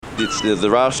It's the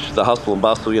rush, the hustle and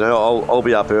bustle. I'll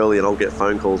be up early and I'll get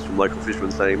phone calls from local fishermen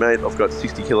saying, mate, I've got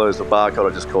 60 kilos of barcode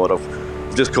I just caught.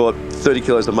 I've just caught 30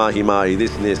 kilos of mahi-mahi,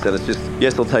 this and this. And it's just,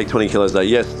 yes, I'll take 20 kilos there.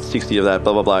 Yes, 60 of that,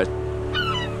 blah, blah, blah.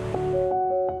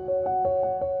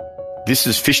 This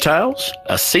is Fishtales,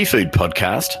 a seafood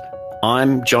podcast.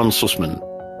 I'm John Sussman.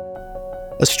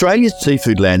 Australia's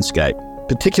seafood landscape,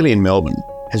 particularly in Melbourne,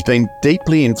 has been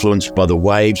deeply influenced by the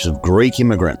waves of Greek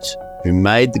immigrants who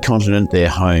made the continent their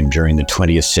home during the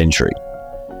 20th century.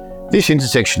 This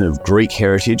intersection of Greek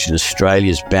heritage and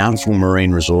Australia's bountiful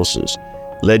marine resources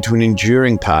led to an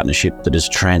enduring partnership that has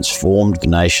transformed the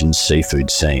nation's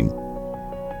seafood scene.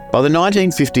 By the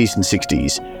 1950s and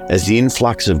 60s, as the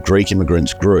influx of Greek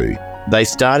immigrants grew, they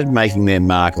started making their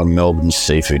mark on Melbourne's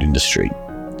seafood industry.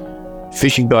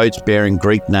 Fishing boats bearing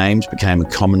Greek names became a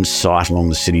common sight along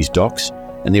the city's docks,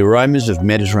 and the aromas of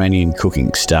Mediterranean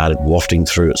cooking started wafting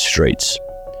through its streets.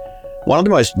 One of the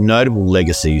most notable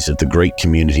legacies of the Greek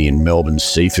community in Melbourne's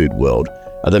seafood world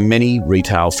are the many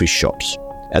retail fish shops.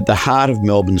 At the heart of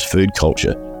Melbourne's food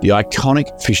culture, the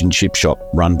iconic fish and chip shop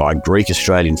run by Greek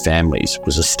Australian families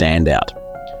was a standout.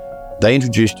 They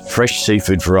introduced fresh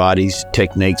seafood varieties,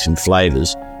 techniques and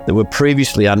flavours that were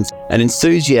previously an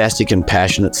enthusiastic and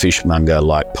passionate fishmonger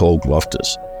like Paul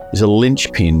Gloftis is a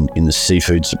linchpin in the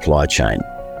seafood supply chain.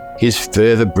 His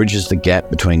fervour bridges the gap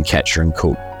between catcher and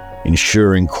cook,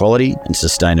 ensuring quality and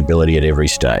sustainability at every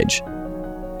stage.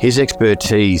 His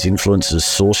expertise influences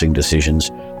sourcing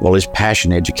decisions, while his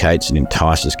passion educates and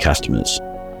entices customers.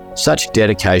 Such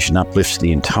dedication uplifts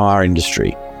the entire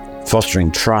industry,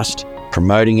 fostering trust,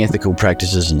 promoting ethical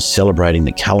practices and celebrating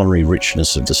the culinary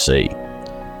richness of the sea.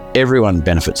 Everyone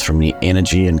benefits from the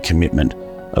energy and commitment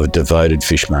of a devoted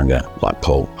fishmonger like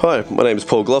Paul. Hi, my name is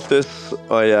Paul Gloftis.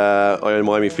 I own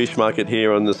Miami Fish Market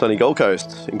here on the sunny Gold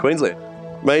Coast in Queensland.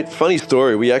 Mate, funny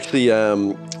story. We actually,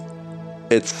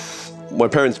 it's my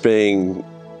parents being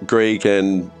Greek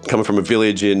and coming from a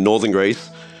village in northern Greece.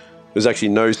 There's actually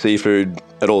no seafood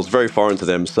at all. It's very foreign to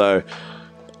them. So,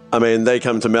 I mean, they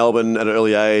come to Melbourne at an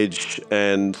early age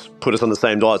and put us on the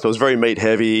same diet. So it was very meat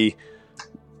heavy,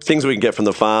 things we can get from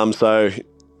the farm. So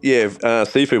yeah,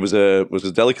 seafood was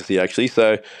a delicacy actually.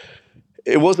 So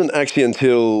it wasn't actually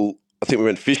until I think we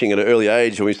went fishing at an early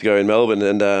age when we used to go in Melbourne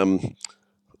and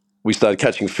we started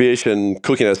catching fish and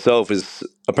cooking ourselves.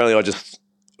 Apparently I just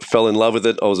fell in love with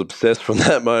it. I was obsessed from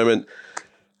that moment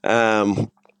to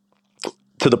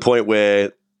the point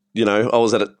where, I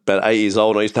was at about 8 years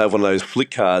old and I used to have one of those flick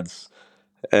cards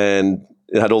and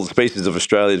it had all the species of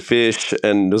Australian fish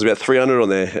and there was about 300 on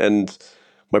there. And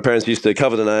my parents used to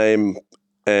cover the name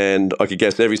and I could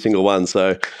guess every single one.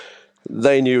 So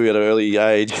they knew at an early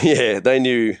age, they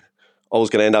knew I was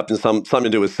going to end up in something to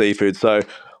do with seafood. So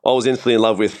I was instantly in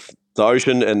love with the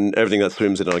ocean and everything that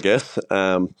swims in it, I guess.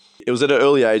 It was at an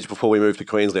early age before we moved to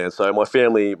Queensland. So my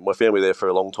family there for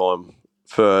a long time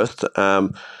first.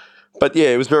 But yeah,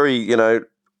 it was very,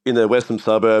 in the western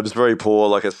suburbs, very poor.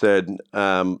 Like I said,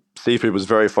 seafood was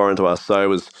very foreign to us. So it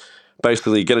was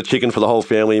basically get a chicken for the whole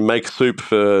family, make soup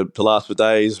to last for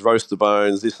days, roast the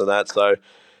bones, this and that. So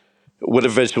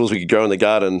whatever vegetables we could grow in the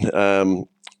garden.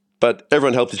 But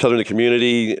everyone helped each other in the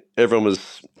community. Everyone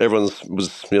was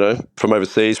from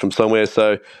overseas, from somewhere.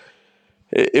 So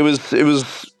it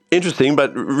was interesting,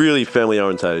 but really family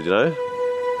orientated,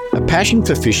 A passion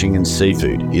for fishing and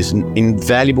seafood is an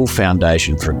invaluable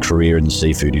foundation for a career in the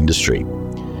seafood industry.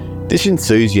 This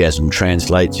enthusiasm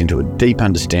translates into a deep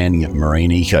understanding of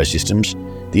marine ecosystems,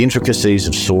 the intricacies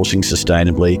of sourcing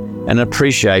sustainably, and an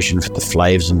appreciation for the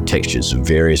flavours and textures of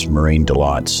various marine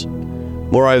delights.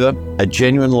 Moreover, a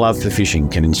genuine love for fishing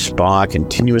can inspire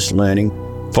continuous learning,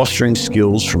 fostering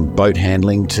skills from boat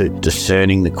handling to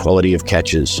discerning the quality of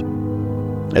catches.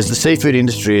 As the seafood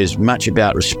industry is much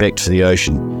about respect for the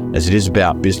ocean as it is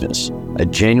about business, a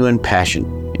genuine passion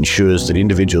ensures that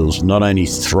individuals not only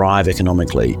thrive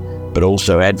economically, but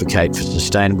also advocate for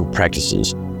sustainable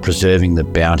practices, preserving the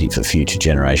bounty for future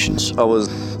generations. I was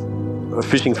a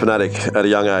fishing fanatic at a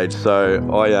young age, so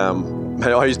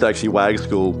I used to actually wag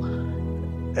school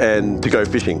and to go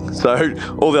fishing. So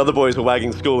all the other boys were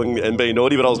wagging school and being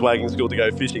naughty, but I was wagging school to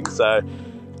go fishing. So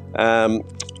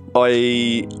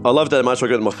I loved that much. I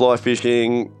got into my fly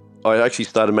fishing. I actually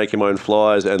started making my own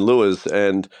flies and lures,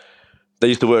 and they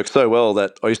used to work so well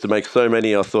that I used to make so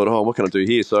many. I thought, what can I do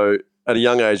here? So at a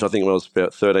young age, I think when I was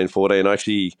about 13, 14, I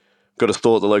actually got a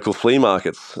store at the local flea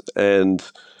markets and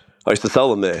I used to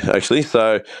sell them there actually.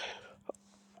 So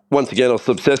once again, I was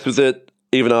obsessed with it.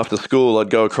 Even after school, I'd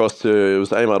go across to, it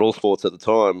was Amart All Sports at the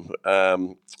time,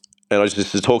 and I just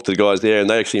used to talk to the guys there and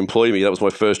they actually employed me. That was my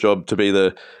first job, to be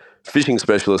the fishing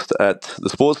specialist at the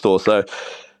sports store. So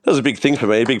that was a big thing for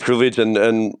me, a big privilege, and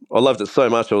I loved it so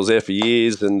much. I was there for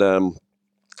years, and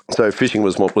so fishing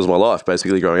was my life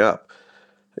basically growing up,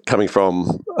 coming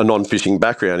from a non-fishing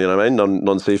background, you know what I mean,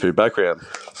 non-seafood background.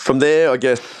 From there, I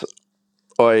guess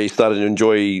I started to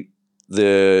enjoy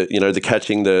the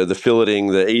catching, the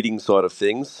filleting, the eating side of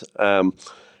things. In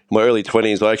my early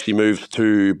 20s, I actually moved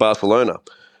to Barcelona.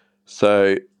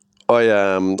 So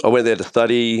I went there to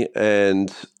study,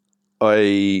 and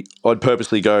I'd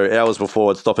purposely go hours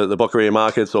before. I'd stop at the Boqueria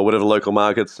markets or whatever local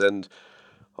markets, and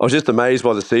I was just amazed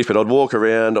by the seafood. I'd walk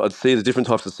around, I'd see the different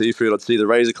types of seafood. I'd see the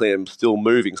razor clam still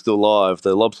moving, still live,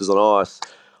 the lobsters on ice.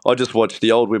 I just watched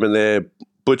the old women there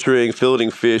butchering,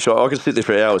 filleting fish. I could sit there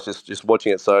for hours just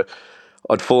watching it. So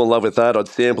I'd fall in love with that. I'd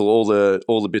sample all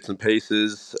the bits and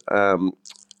pieces, and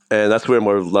that's where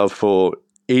my love for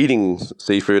eating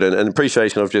seafood and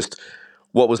appreciation of just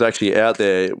what was actually out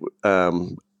there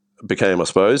became, I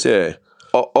suppose. Yeah,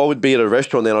 I would be at a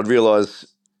restaurant then. I'd realise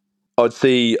I'd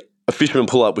see a fisherman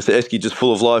pull up with the esky just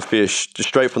full of live fish, just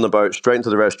straight from the boat, straight into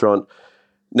the restaurant.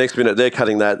 Next minute, they're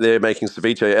cutting that. They're making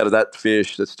ceviche out of that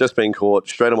fish that's just been caught,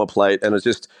 straight on my plate, and it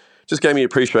just gave me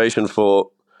appreciation for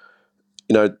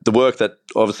the work that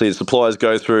obviously the suppliers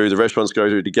go through, the restaurants go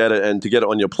through to get it, and to get it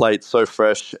on your plate so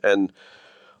fresh. And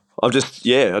I just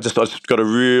got a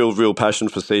real passion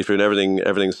for seafood and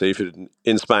everything seafood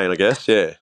in Spain, I guess.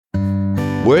 Yeah.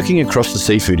 Working across the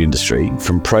seafood industry,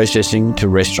 from processing to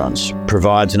restaurants,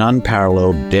 provides an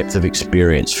unparalleled depth of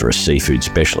experience for a seafood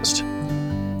specialist.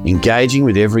 Engaging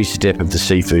with every step of the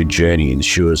seafood journey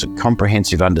ensures a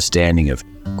comprehensive understanding of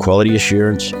quality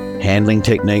assurance, handling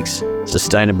techniques,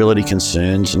 sustainability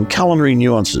concerns, and culinary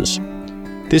nuances.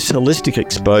 This holistic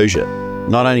exposure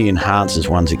not only enhances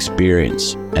one's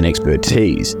experience and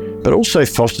expertise, but also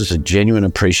fosters a genuine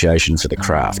appreciation for the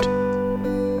craft.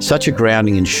 Such a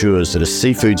grounding ensures that a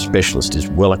seafood specialist is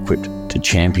well equipped to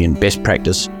champion best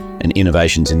practice and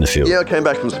innovations in the field. Yeah, I came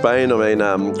back from Spain. I mean,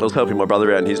 I was helping my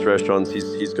brother out in his restaurants.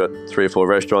 He's got 3 or 4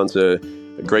 restaurants, a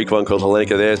Greek one called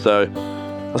Hellenica there. So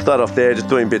I started off there just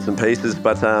doing bits and pieces.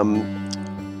 But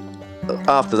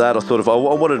after that, I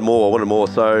wanted more.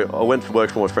 So I went to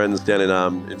work for my friends down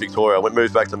in Victoria.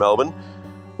 Moved back to Melbourne,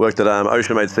 worked at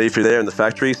Ocean Made Seafood there in the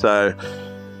factory. So,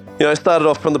 started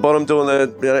off from the bottom doing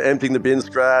emptying the bin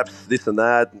scraps, this and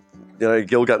that,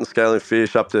 gill gut and scaling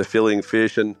fish up to filling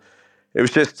fish. And it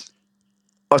was just,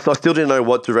 I still didn't know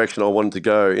what direction I wanted to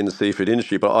go in the seafood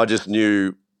industry, but I just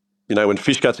knew, when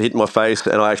fish guts hit my face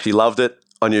and I actually loved it,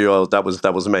 I knew that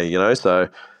was me, so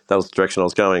that was the direction I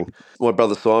was going. My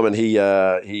brother Simon,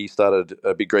 he started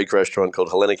a big Greek restaurant called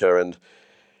Hellenica, and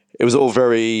it was all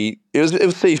it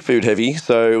was seafood heavy.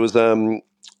 So it was,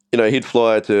 he'd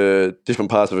fly to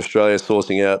different parts of Australia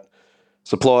sourcing out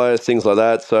suppliers, things like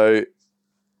that. So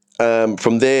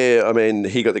from there, I mean,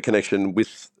 he got the connection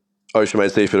with Ocean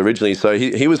Made Seafood originally. So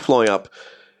he was flying up,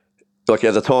 like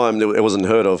at the time it wasn't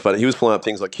heard of, but he was flying up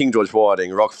things like King George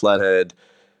whiting, rock flathead,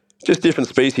 just different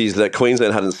species that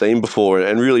Queensland hadn't seen before,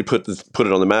 and really put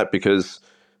it on the map, because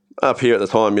up here at the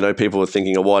time, people were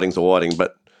thinking a whiting's a whiting,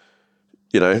 but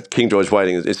King George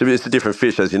whiting it's a different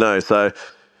fish, as you know. So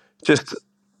just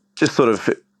sort of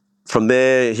from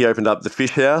there, he opened up the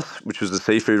Fish House, which was a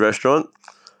seafood restaurant,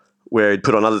 where he'd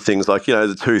put on other things like, the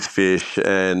toothfish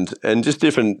and just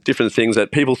different things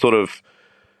that people sort of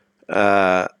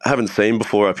haven't seen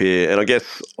before up here. And I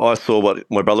guess I saw what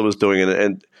my brother was doing,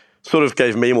 and sort of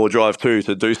gave me more drive too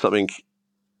to do something,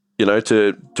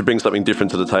 to bring something different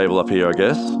to the table up here, I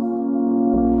guess.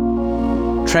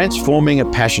 Transforming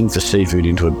a passion for seafood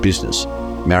into a business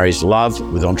marries love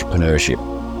with entrepreneurship.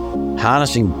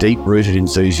 Harnessing deep-rooted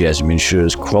enthusiasm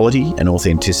ensures quality and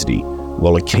authenticity,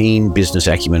 while a keen business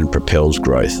acumen propels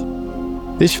growth.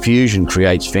 This fusion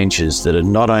creates ventures that are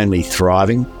not only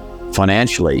thriving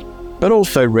financially, but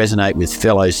also resonate with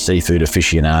fellow seafood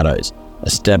aficionados,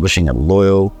 establishing a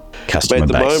loyal customer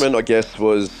base. The moment, I guess,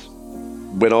 was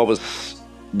when I was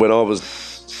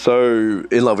so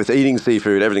in love with eating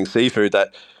seafood, everything seafood,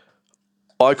 that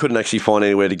I couldn't actually find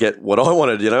anywhere to get what I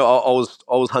wanted. I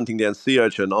was hunting down sea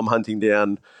urchin. I'm hunting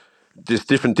down just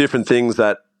different things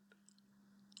that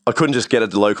I couldn't just get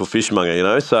at the local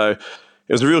fishmonger. So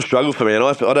it was a real struggle for me, and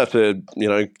I'd have to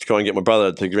try and get my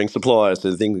brother to bring suppliers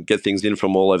to get things in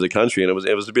from all over the country, and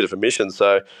it was a bit of a mission.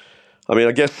 So I mean,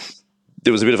 I guess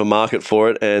there was a bit of a market for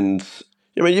it, and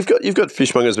you've got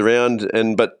fishmongers around,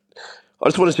 but I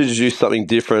just wanted to introduce something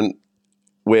different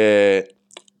where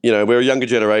we're a younger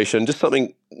generation, just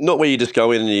something not where you just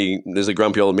go in and there's a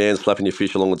grumpy old man slapping your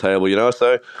fish along the table,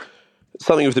 so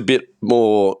something with a bit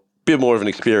more of an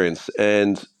experience.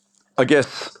 And I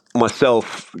guess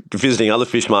myself visiting other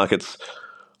fish markets,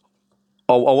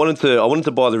 wanted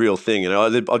to buy the real thing.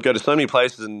 I'd go to so many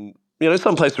places, and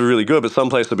some places were really good, but some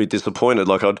places I'd be disappointed.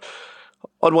 Like I'd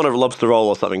want a lobster roll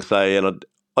or something, say, and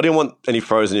I didn't want any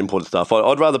frozen imported stuff.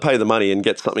 I'd rather pay the money and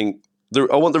get something.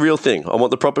 I want the real thing. I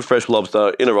want the proper fresh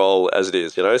lobster in a roll as it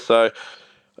is. So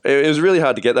it was really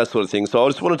hard to get that sort of thing. So I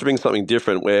just wanted to bring something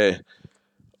different, where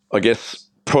I guess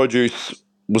produce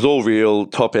was all real,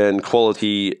 top end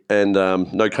quality, and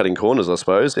no cutting corners, I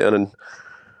suppose. And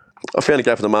I found a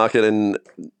gap in the market, and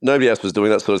nobody else was doing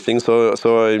that sort of thing. So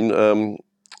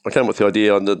I came up with the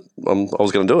idea that I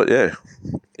was going to do it. Yeah,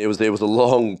 it was a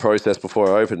long process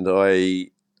before I opened.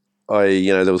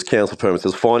 There was council permits.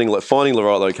 There was finding the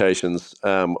right locations.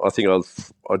 I think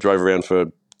I drove around for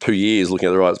 2 years looking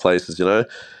at the right places.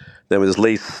 Then with this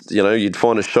lease, you'd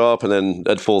find a shop and then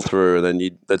they'd fall through, and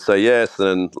then they'd say yes, and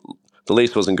then the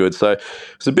lease wasn't good. So it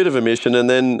was a bit of a mission. And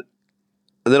then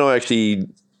I actually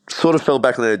sort of fell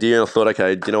back on the idea, and I thought,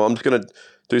 okay, I'm just going to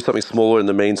do something smaller in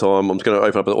the meantime. I'm just going to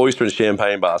open up an oyster and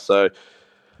champagne bar. So I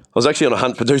was actually on a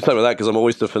hunt for doing something like that because I'm an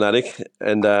oyster fanatic.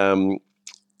 And then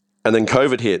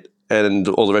COVID hit and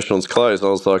all the restaurants closed. I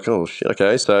was like, oh shit,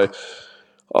 okay. So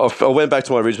I went back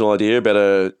to my original idea about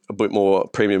a bit more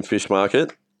premium fish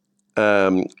market.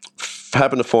 Happened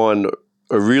to find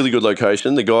a really good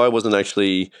location. The guy wasn't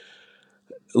actually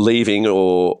leaving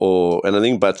or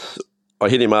anything, but I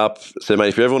hit him up, said, mate,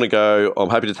 if you ever want to go, I'm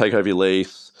happy to take over your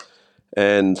lease.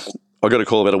 And I got a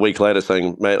call about a week later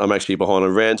saying, mate, I'm actually behind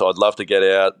on rent. I'd love to get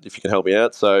out if you can help me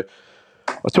out. So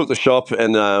I took the shop,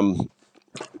 and I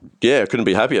couldn't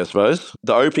be happy, I suppose.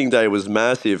 The opening day was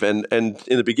massive, and in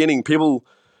the beginning, people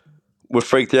were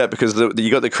freaked out because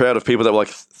you got the crowd of people that were like,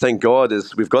 thank God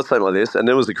we've got something like this. And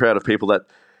there was the crowd of people that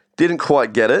didn't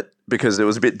quite get it because it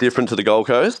was a bit different to the Gold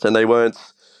Coast, and they weren't,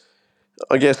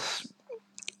 I guess,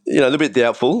 they're a bit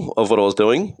doubtful of what I was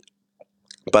doing.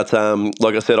 But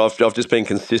like I said, I've just been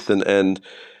consistent and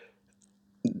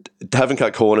haven't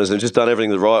cut corners and just done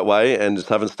everything the right way and just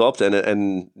haven't stopped.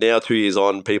 And now 2 years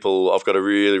on, I've got a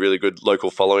really, really good local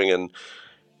following, and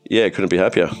couldn't be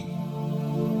happier.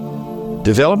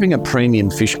 Developing a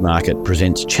premium fish market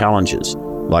presents challenges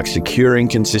like securing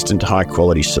consistent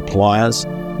high-quality suppliers,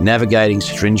 navigating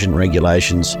stringent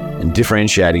regulations, and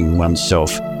differentiating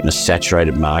oneself in a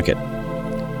saturated market.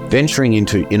 Venturing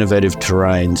into innovative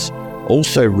terrains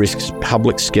also risks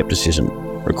public scepticism,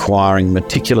 requiring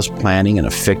meticulous planning and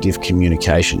effective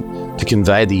communication to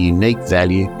convey the unique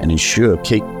value and ensure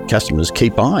customers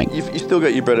keep buying. You still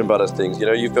got your bread and butter things.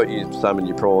 You've got your salmon,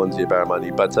 your prawns, your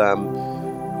barramundi, but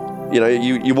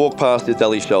you walk past the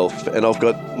deli shelf, and I've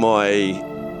got my,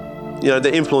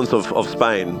 the influence of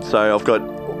Spain. So I've got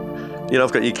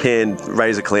your canned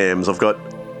razor clams. I've got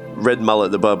red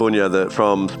mullet, the barbunya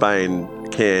from Spain,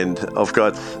 canned. I've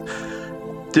got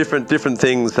different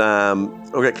things.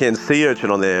 I've got canned sea urchin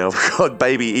on there. I've got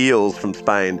baby eels from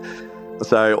Spain.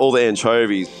 So all the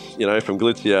anchovies, from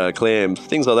Galicia, clams,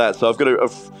 things like that. So I've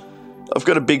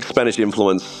got a big Spanish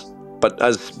influence. But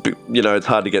as it's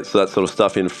hard to get that sort of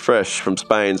stuff in fresh from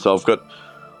Spain. So I've got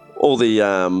all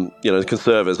the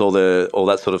conservers, all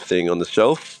that sort of thing on the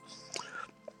shelf.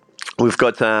 We've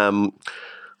got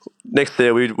next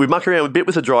there. We muck around a bit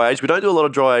with the dry age. We don't do a lot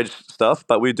of dry age stuff,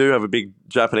 but we do have a big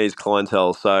Japanese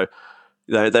clientele. So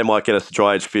they might get us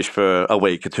dry age fish for a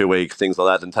week or 2 weeks, things like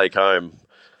that, and take home.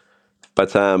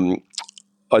 But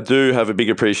I do have a big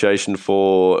appreciation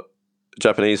for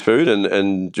Japanese food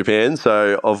and Japan.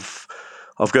 So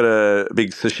I've got a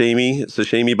big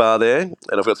sashimi bar there, and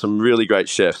I've got some really great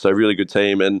chefs, so really good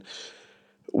team, and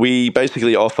we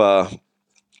basically offer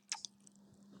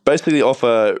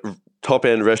top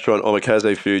end restaurant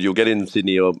omakase food you'll get in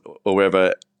Sydney or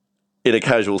wherever in a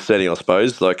casual setting, I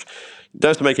suppose. Like, you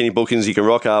don't have to make any bookings. You can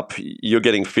rock up. You're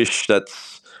getting fish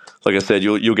that's, like I said,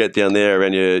 you'll get down there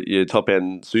around your top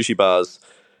end sushi bars,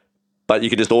 but you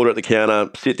can just order at the counter,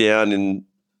 sit down in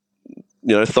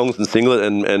thongs and singlet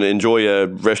and enjoy a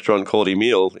restaurant quality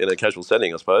meal in a casual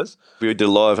setting, I suppose. We did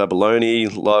live abalone,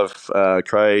 live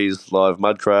crays, live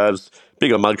mud crabs.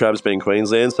 Big on mud crabs being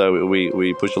Queensland, so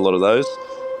we push a lot of those.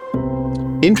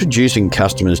 Introducing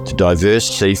customers to diverse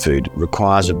seafood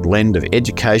requires a blend of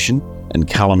education and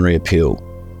culinary appeal.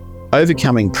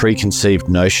 Overcoming preconceived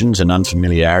notions and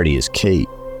unfamiliarity is key.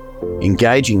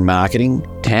 Engaging marketing,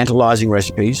 tantalising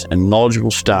recipes and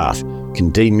knowledgeable staff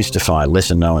can demystify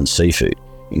lesser-known seafood,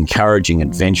 encouraging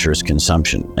adventurous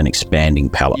consumption and expanding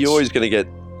palates. You're always going to get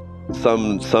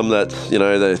some that,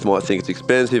 they might think it's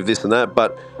expensive, this and that,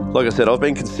 but like I said, I've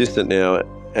been consistent now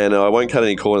and I won't cut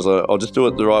any corners. I'll just do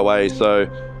it the right way. So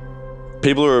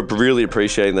people are really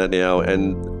appreciating that now,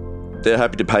 and they're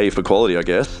happy to pay for quality, I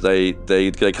guess. They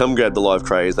come grab the live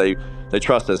crays. They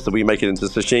trust us that we make it into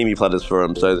sashimi platters for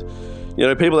them. So,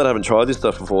 people that haven't tried this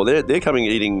stuff before, they're coming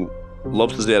eating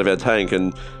lobsters out of our tank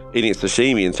and eating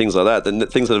sashimi and things like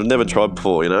that, things that have never tried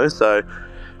before, So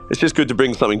it's just good to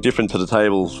bring something different to the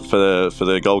table for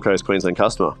the Gold Coast, Queensland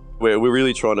customer. We're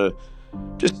really trying to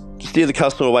just steer the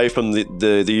customer away from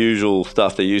the usual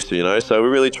stuff they're used to, So we're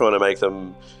really trying to make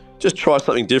them just try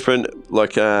something different.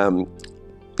 Like,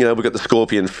 we've got the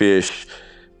scorpion fish,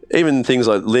 even things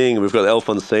like ling. We've got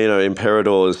Alfonsino,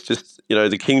 Imperadors. Just,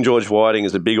 the King George whiting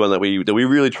is a big one that we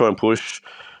really try and push.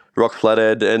 Rock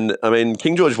flathead. And I mean,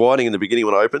 King George whiting in the beginning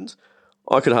when I opened,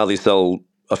 I could hardly sell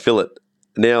a fillet.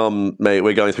 Now,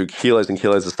 we're going through kilos and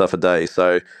kilos of stuff a day.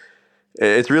 So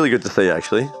it's really good to see,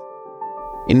 actually.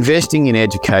 Investing in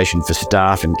education for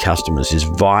staff and customers is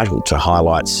vital to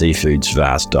highlight seafood's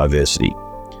vast diversity.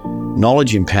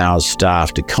 Knowledge empowers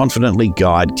staff to confidently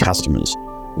guide customers,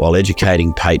 while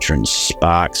educating patrons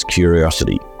sparks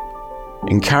curiosity.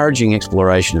 Encouraging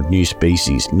exploration of new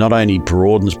species not only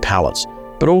broadens palates,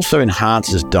 but also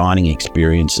enhances dining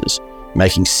experiences,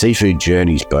 making seafood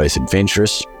journeys both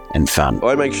adventurous and fun.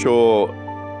 I make sure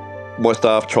my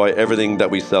staff try everything that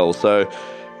we sell. So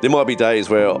there might be days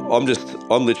where I'm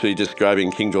literally just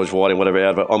grabbing King George whiting, whatever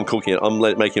out of it. I'm cooking it. I'm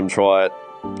making them try it.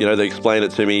 They explain it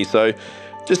to me. So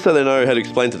just so they know how to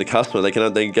explain to the customer, they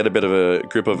can get a bit of a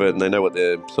grip of it and they know what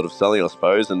they're sort of selling, I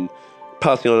suppose, and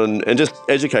passing on and just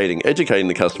educating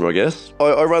the customer, I guess.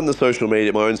 I run the social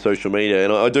media, my own social media,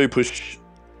 and I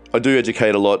do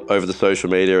educate a lot over the social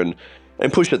media and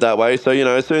push it that way. So,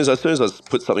 as soon as I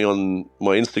put something on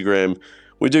my Instagram,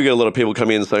 we do get a lot of people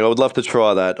come in saying, I would love to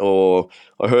try that, or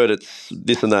I heard it's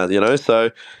this and that,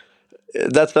 So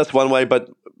that's one way, but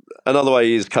another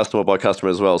way is customer by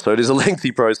customer as well. So it is a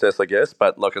lengthy process, I guess,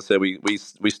 but like I said, we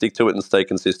stick to it and stay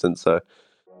consistent. So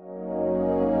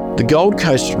the Gold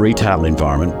Coast retail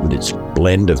environment, with its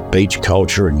blend of beach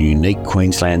culture and unique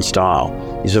Queensland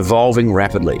style, is evolving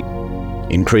rapidly.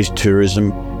 Increased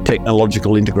tourism,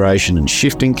 technological integration and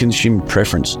shifting consumer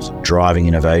preferences driving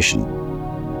innovation.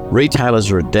 Retailers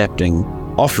are adapting,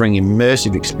 offering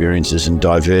immersive experiences and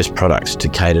diverse products to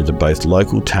cater to both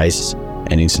local tastes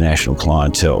and international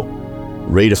clientele,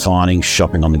 redefining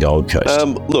shopping on the Gold Coast.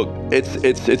 Look,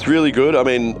 it's really good. I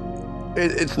mean,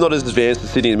 it's not as advanced as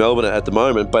Sydney and Melbourne at the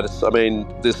moment, but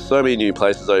there's so many new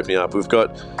places opening up. We've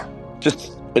got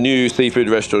just a new seafood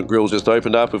restaurant grill just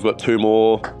opened up. We've got 2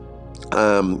 more.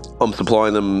 I'm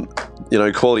supplying them,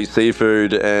 quality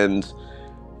seafood, and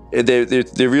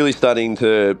they're really starting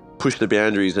to push the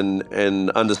boundaries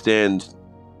and understand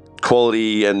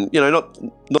quality, and not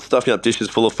stuffing up dishes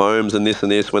full of foams and this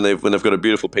when they've got a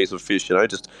beautiful piece of fish.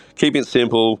 Just keeping it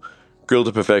simple, grilled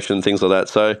to perfection, things like that.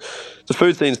 So the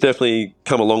food scene's definitely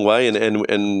come a long way, and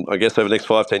I guess over the next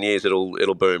 5-10 years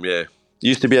it'll boom. Yeah, you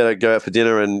used to be able to go out for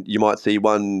dinner and you might see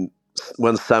one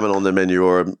salmon on the menu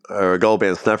or a gold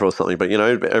band snapper or something, but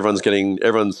everyone's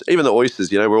even the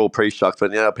oysters, we're all pre-shucked,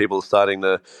 but now people are starting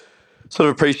to sort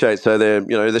of appreciate. So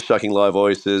they're shucking live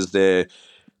oysters, they're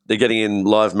getting in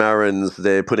live marins,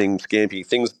 they're putting scampi,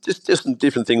 things, just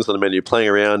different things on the menu, playing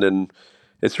around, and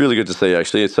it's really good to see,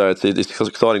 actually. So it's an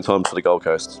exciting time for the Gold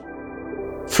Coast.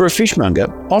 For a fishmonger,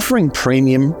 offering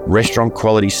premium restaurant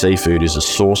quality seafood is a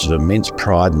source of immense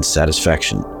pride and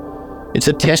satisfaction. It's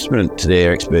a testament to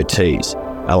their expertise,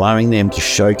 allowing them to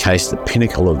showcase the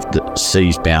pinnacle of the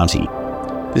sea's bounty.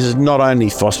 This is not only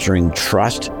fostering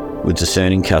trust with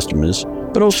discerning customers,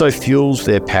 but also fuels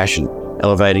their passion,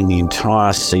 elevating the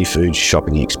entire seafood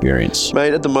shopping experience.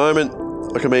 Mate, at the moment,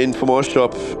 for my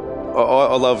shop,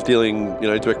 I love dealing,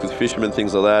 direct with fishermen,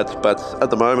 things like that. But at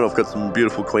the moment, I've got some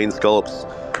beautiful queen scallops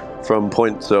from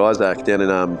Point Sir Isaac down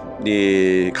in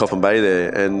near Coffin Bay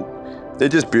there, and they're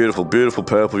just beautiful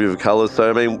purple, beautiful colours.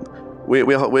 So we're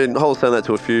wholesaling that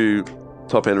to a few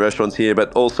top-end restaurants here,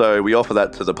 but also we offer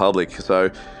that to the public. So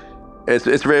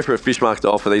it's rare for a fish market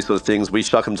to offer these sort of things. We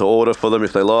shuck them to order for them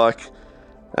if they like.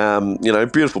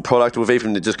 Beautiful product. We've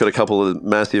even just got a couple of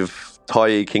massive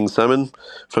Thai king salmon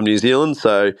from New Zealand.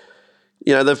 So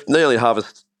they only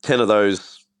harvest 10 of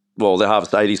those. Well, they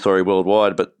harvest 80,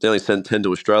 worldwide, but they only sent 10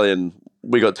 to Australia, and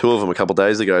we got 2 of them a couple of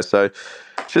days ago. So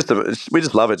we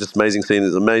just love it. Just amazing seeing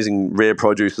this amazing rare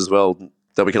produce as well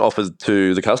that we can offer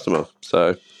to the customer.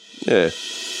 So, yeah.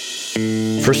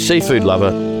 For a seafood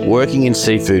lover, working in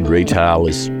seafood retail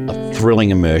is a thrilling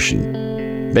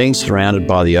immersion. Being surrounded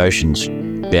by the ocean's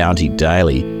bounty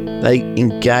daily, they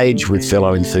engage with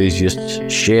fellow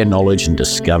enthusiasts, share knowledge and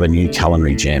discover new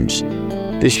culinary gems.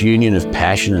 This union of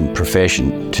passion and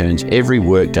profession turns every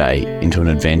workday into an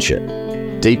adventure.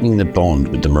 deepening the bond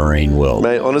with the marine world.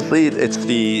 Mate, honestly, it's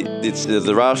the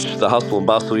rush, the hustle and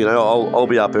bustle. You know, I'll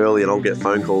be up early and I'll get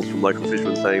phone calls from local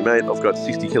fishermen saying, mate, I've got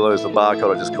 60 kilos of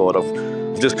barcode I just caught.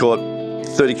 I've just caught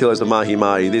 30 kilos of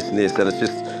mahi-mahi, this and this. And it's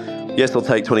just, yes, I'll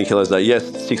take 20 kilos of that. Yes,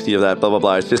 60 of that, blah, blah,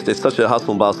 blah. It's such a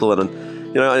hustle and bustle. And,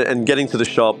 you know, and getting to the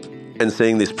shop and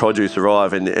seeing this produce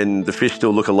arrive and the fish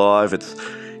still look alive. It's,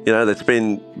 you know, that's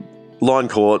been line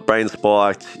caught, brain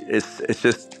spiked. It's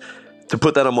just, to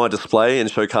put that on my display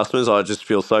and show customers, I just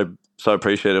feel so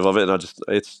appreciative of it. And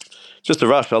it's just a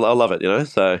rush. I love it, you know.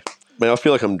 So, I mean, I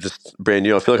feel like I'm just brand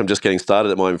new. I feel like I'm just getting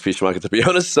started at my own fish market, to be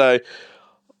honest. So,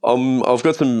 I've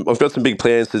got some big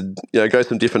plans to, you know, go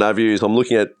some different avenues. I'm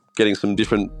looking at getting some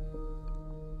different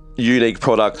unique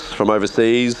products from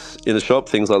overseas in the shop,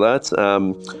 things like that.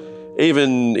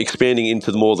 Even expanding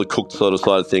into more the cooked sort of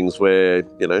side of things, where,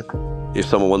 you know, if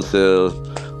someone wants their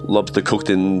lobster cooked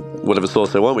in whatever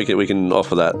sauce they want, we can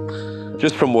offer that.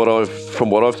 Just from what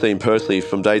I've seen personally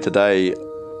from day to day,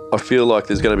 I feel like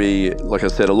there's going to be, like I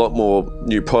said, a lot more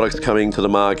new products coming to the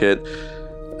market.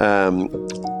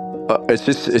 It's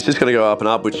just going to go up and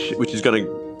up, which is going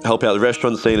to help out the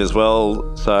restaurant scene as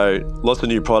well. So lots of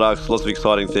new products, lots of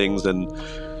exciting things, and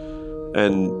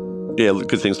yeah,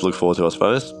 good things to look forward to, I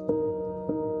suppose.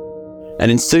 An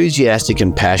enthusiastic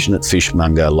and passionate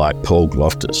fishmonger like Paul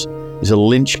Gloftis is a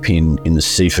linchpin in the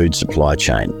seafood supply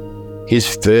chain. His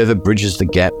fervour bridges the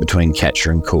gap between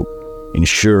catcher and cook,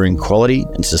 ensuring quality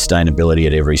and sustainability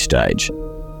at every stage.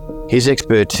 His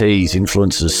expertise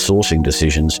influences sourcing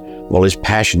decisions, while his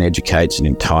passion educates and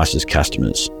entices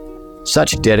customers.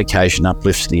 Such dedication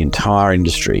uplifts the entire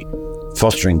industry,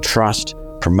 fostering trust,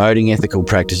 promoting ethical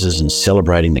practices and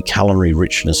celebrating the culinary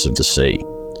richness of the sea.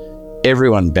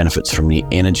 Everyone benefits from the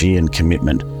energy and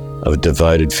commitment of a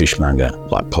devoted fishmonger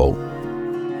like Paul.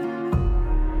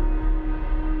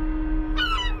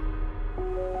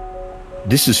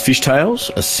 This is Fishtales,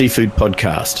 a seafood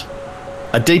podcast.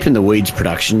 A Deep in the Weeds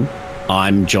production.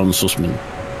 I'm John Sussman.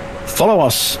 Follow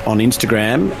us on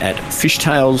Instagram at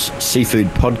Fishtales Seafood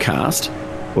Podcast,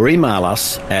 or email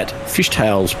us at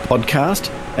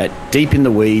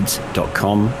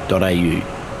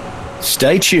fishtalespodcast@deepintheweeds.com.au.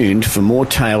 Stay tuned for more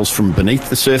tales from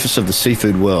beneath the surface of the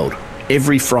seafood world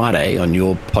every Friday on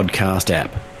your podcast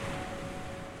app.